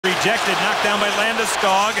rejected, knocked down by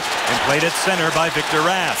Landeskog, and played at center by Victor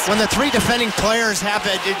Rask. When the three defending players have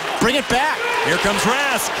it, bring it back. Here comes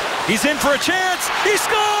Rask. He's in for a chance. He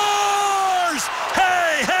scores!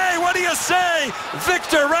 Hey, what do you say?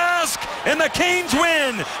 Victor Rask, and the Canes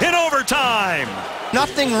win in overtime.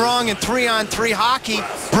 Nothing wrong in 3-on-3 hockey,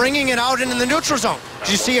 bringing it out into the neutral zone.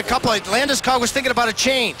 Did you see a couple of, Landeskog was thinking about a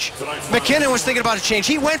change. McKinnon was thinking about a change.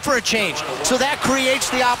 He went for a change. So that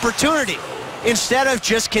creates the opportunity. Instead of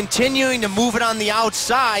just continuing to move it on the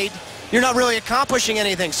outside, you're not really accomplishing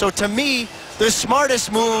anything. So to me, the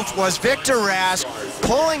smartest move was Victor Rask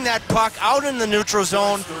pulling that puck out in the neutral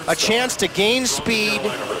zone, a chance to gain speed.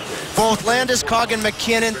 Both Landeskog and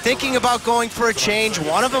McKinnon thinking about going for a change.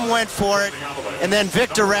 One of them went for it. And then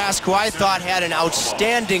Victor Rask, who I thought had an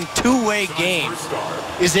outstanding two-way game,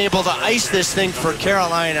 is able to ice this thing for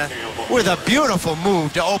Carolina with a beautiful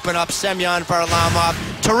move to open up Semyon Varlamov.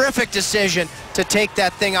 Terrific decision to take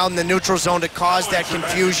that thing out in the neutral zone to cause that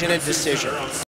confusion and decision.